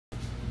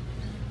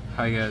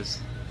Hi guys,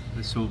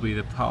 this will be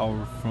the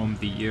power from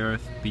the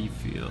Earth B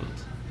field.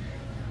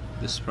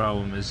 This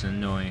problem is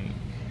annoying.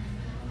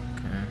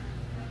 Okay.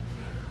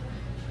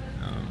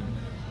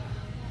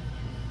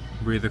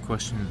 Read the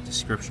question in the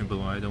description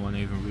below. I don't want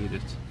to even read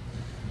it.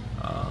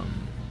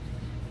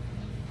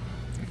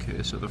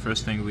 Okay, so the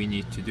first thing we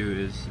need to do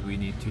is we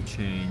need to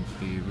change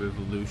the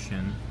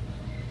revolution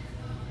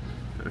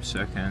per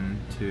second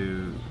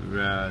to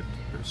rad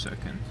per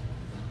second.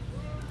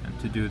 And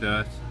to do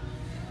that,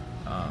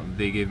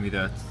 they gave me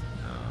that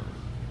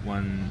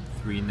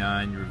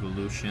 139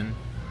 revolution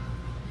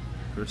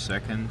per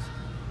second.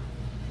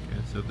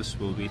 Okay, so this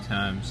will be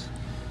times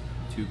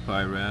 2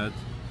 pi rad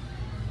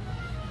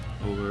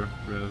over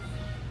rev.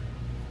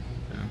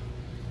 Okay.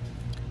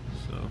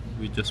 So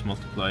we just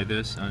multiply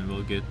this and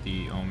we'll get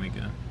the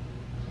omega.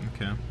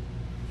 Okay.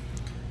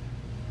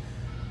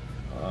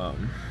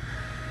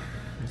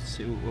 Let's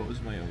see, what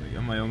was my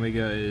omega? My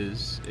omega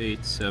is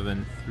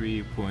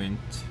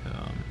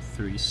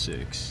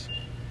 873.36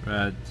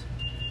 rad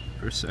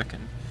per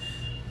second.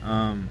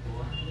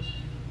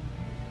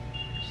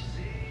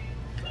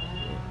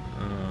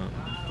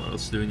 What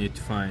else do we need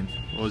to find?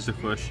 What was the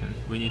question?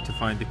 We need to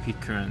find the peak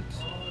current.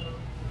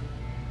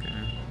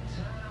 Okay.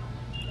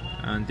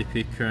 And the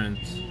peak current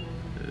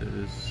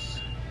is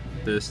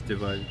this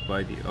divided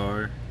by the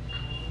R.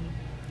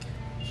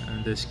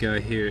 And this guy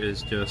here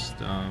is just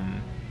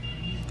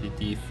the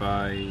d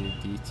phi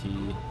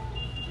dt,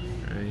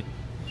 right?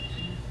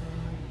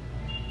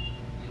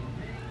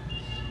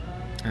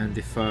 And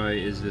the phi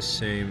is the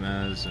same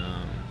as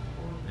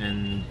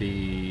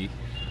NB,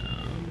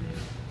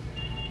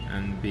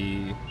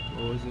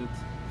 what was it?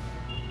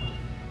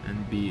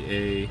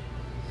 NBA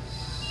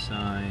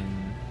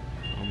sine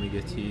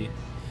omega t,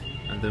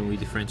 and then we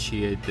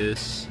differentiate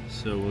this,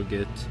 so we'll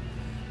get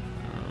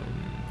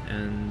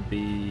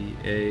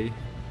NBA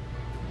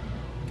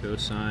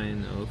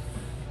cosine of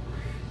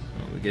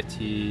omega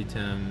t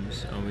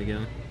times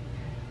omega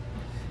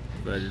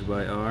divided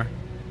by r,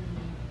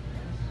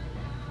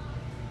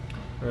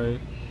 right?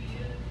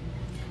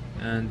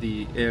 And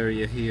the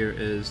area here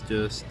is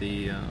just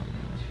the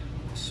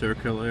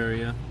circle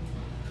area,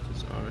 which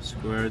is r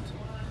squared,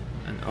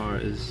 and r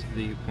is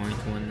the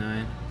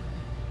 0.19.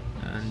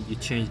 And you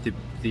change the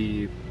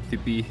b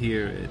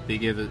here. They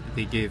gave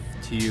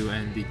to you,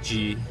 and the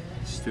g,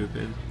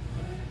 stupid.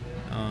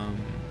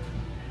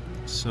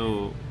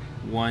 So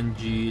 1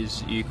 g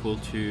is equal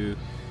to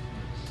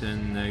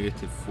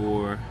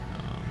 10⁻⁴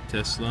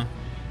 Tesla.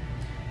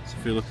 So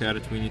if we look at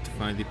it, we need to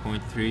find the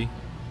 0.3.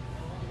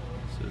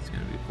 So it's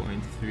going to be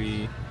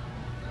 0.3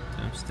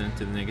 times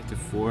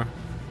 10⁻⁴.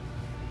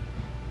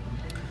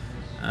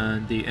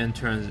 And the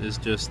entrance is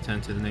just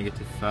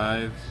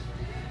 10⁻⁵.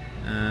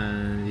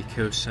 And the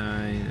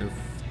cosine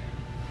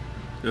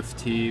of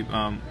t,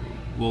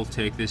 we'll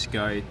take this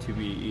guy to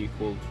be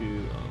equal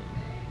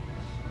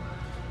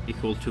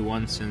to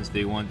 1, since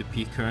they want the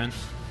peak current.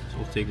 So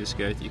we'll take this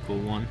guy to equal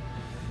 1,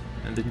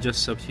 and then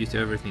just substitute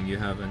everything you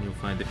have and you'll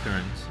find the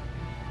current.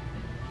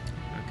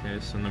 Okay,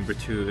 so number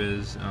 2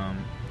 is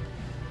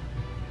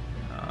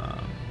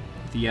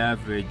the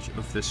average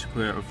of the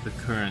square of the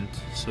current.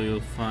 So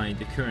you'll find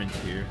the current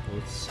here.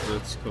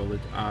 Let's call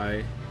it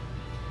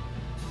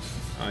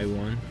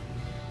I1.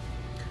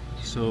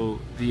 So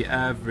the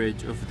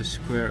average of the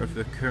square of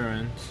the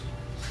current,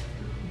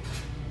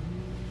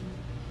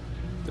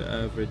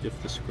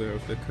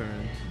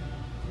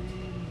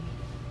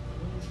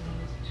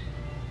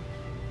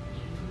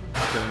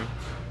 okay,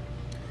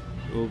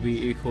 will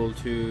be equal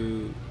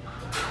to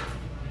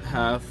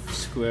half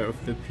square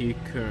of the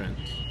peak current.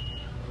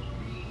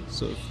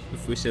 So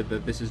if we said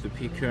that this is the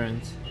peak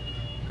current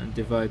and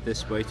divide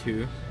this by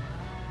 2,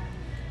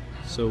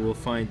 so we'll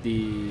find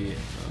the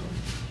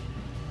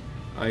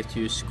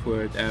I2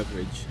 squared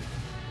average.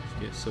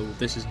 Okay, so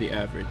this is the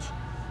average.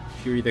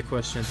 If you read the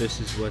question, this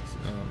is what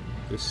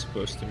this is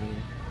supposed to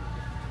mean.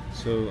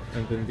 So,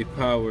 and then the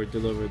power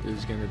delivered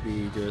is going to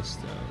be just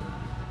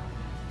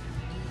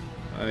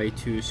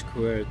I2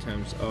 squared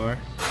times R.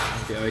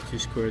 And the I2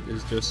 squared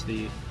is just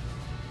the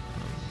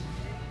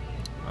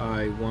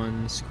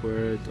I1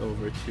 squared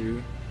over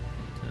 2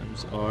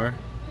 times R.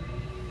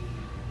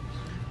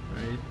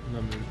 Right?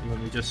 Let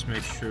me just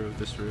make sure of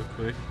this real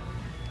quick.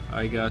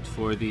 I got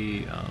for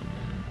the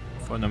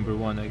for number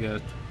 1, I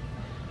got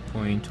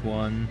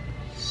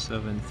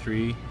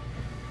 0.173,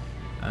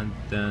 and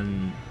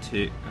then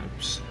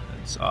oops,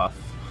 it's off.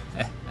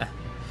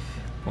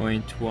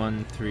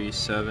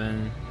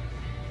 0.137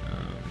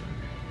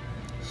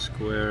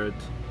 squared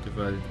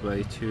divided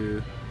by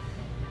 2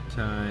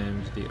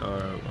 times the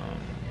R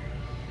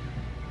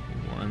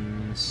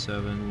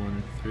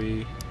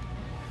 1713.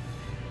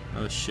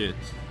 Oh shit.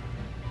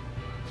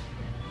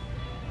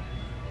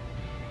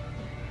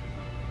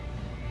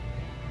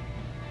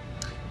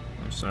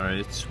 I'm sorry,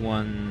 it's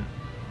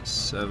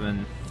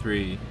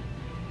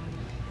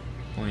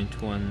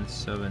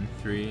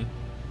 173.173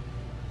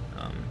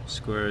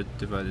 squared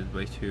divided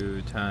by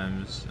 2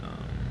 times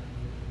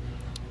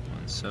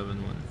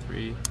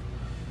 1713.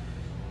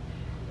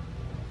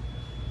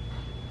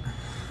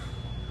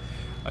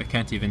 I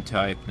can't even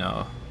type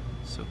now.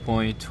 So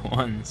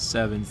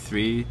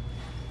 0.173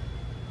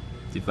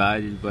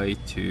 divided by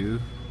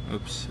 2.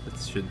 Oops, it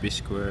should be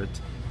squared.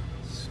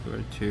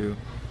 Square 2.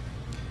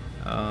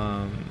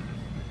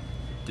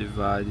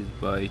 Divided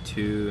by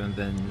 2, and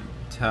then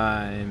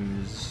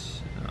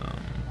times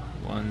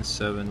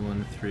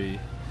 1713.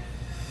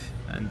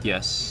 And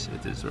yes,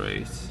 it is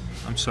right.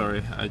 I'm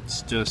sorry,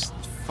 it's just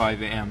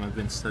 5 AM. I've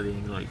been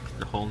studying like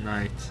the whole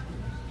night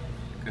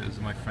because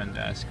my friend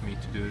asked me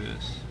to do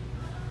this.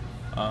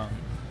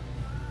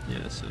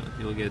 Yeah, so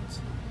you'll get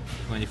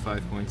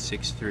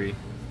 25.63.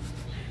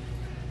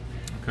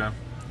 Okay.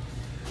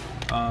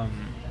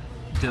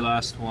 The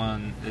last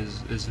one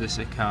is this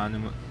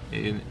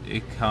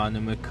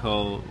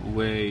economical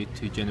way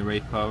to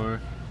generate power.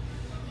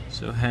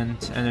 So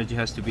hence energy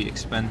has to be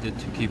expended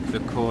to keep the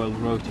coil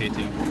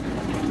rotating.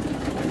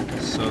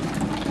 So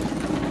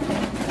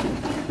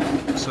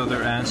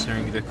they're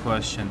answering the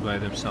question by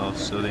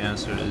themselves. So the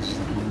answer is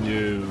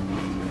no.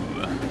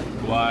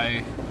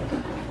 Why?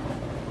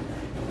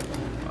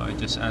 I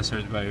just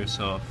answered by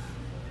yourself.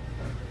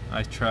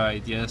 I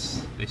tried,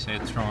 yes, they say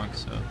it's wrong,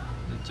 so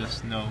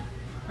just no.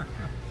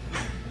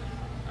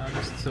 I'm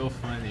just so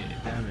funny,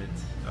 damn it.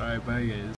 Alright, bye guys.